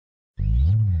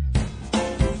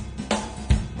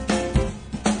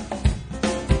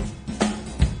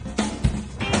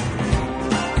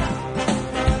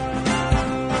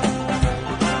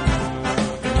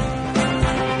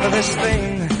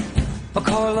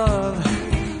love.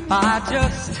 I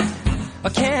just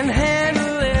can't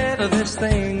handle it, this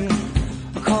thing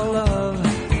called love.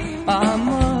 I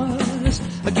must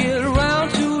get around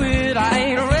to it. I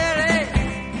ain't ready.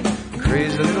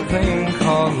 Crazy little thing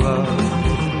called love.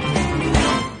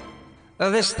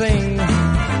 This thing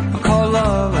called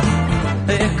love,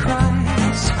 it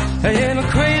cries in a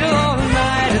cradle all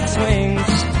night. It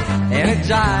swings and it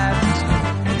jives,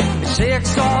 it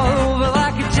shakes all over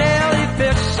like a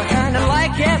jellyfish. I kinda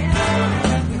like it.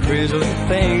 Crazy little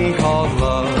thing called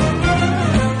love.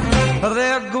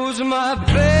 There goes my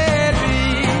baby.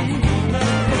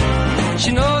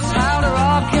 She knows how to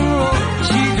rock and roll.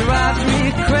 She drives me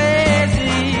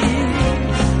crazy.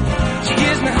 She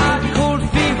gives me hot and cold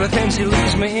fever, then she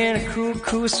leaves me in a cool,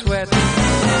 cool sweat.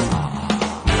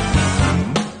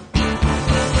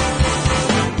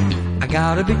 I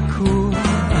gotta be cool,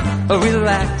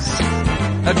 relax,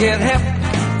 get hip,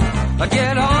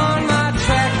 get on my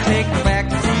track, take a back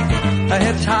seat,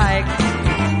 hitchhike,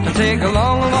 and take a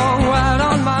long, long ride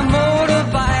on my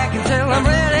motorbike until I'm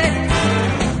ready.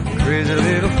 Crazy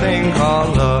little thing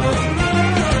called love.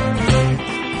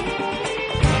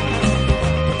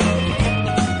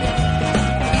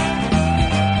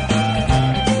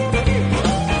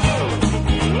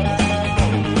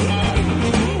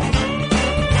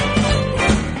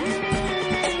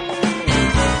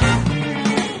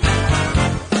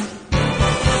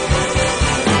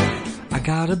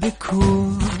 Gotta be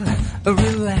cool,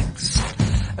 relax,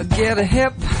 get a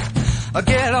hip,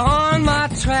 get on my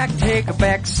track, take a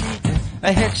back seat,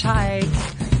 a hitchhike,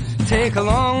 take a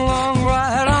long, long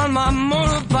ride on my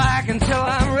motorbike until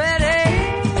I'm ready.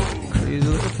 Crazy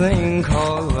little thing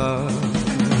called love.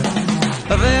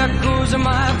 There goes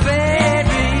my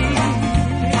baby.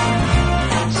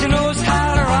 She knows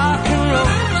how to rock and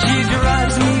roll. She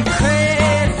drives me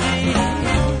crazy.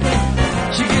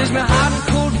 She gives me hot and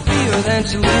cold, then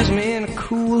she leaves me in a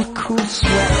cool, cool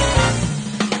sweat.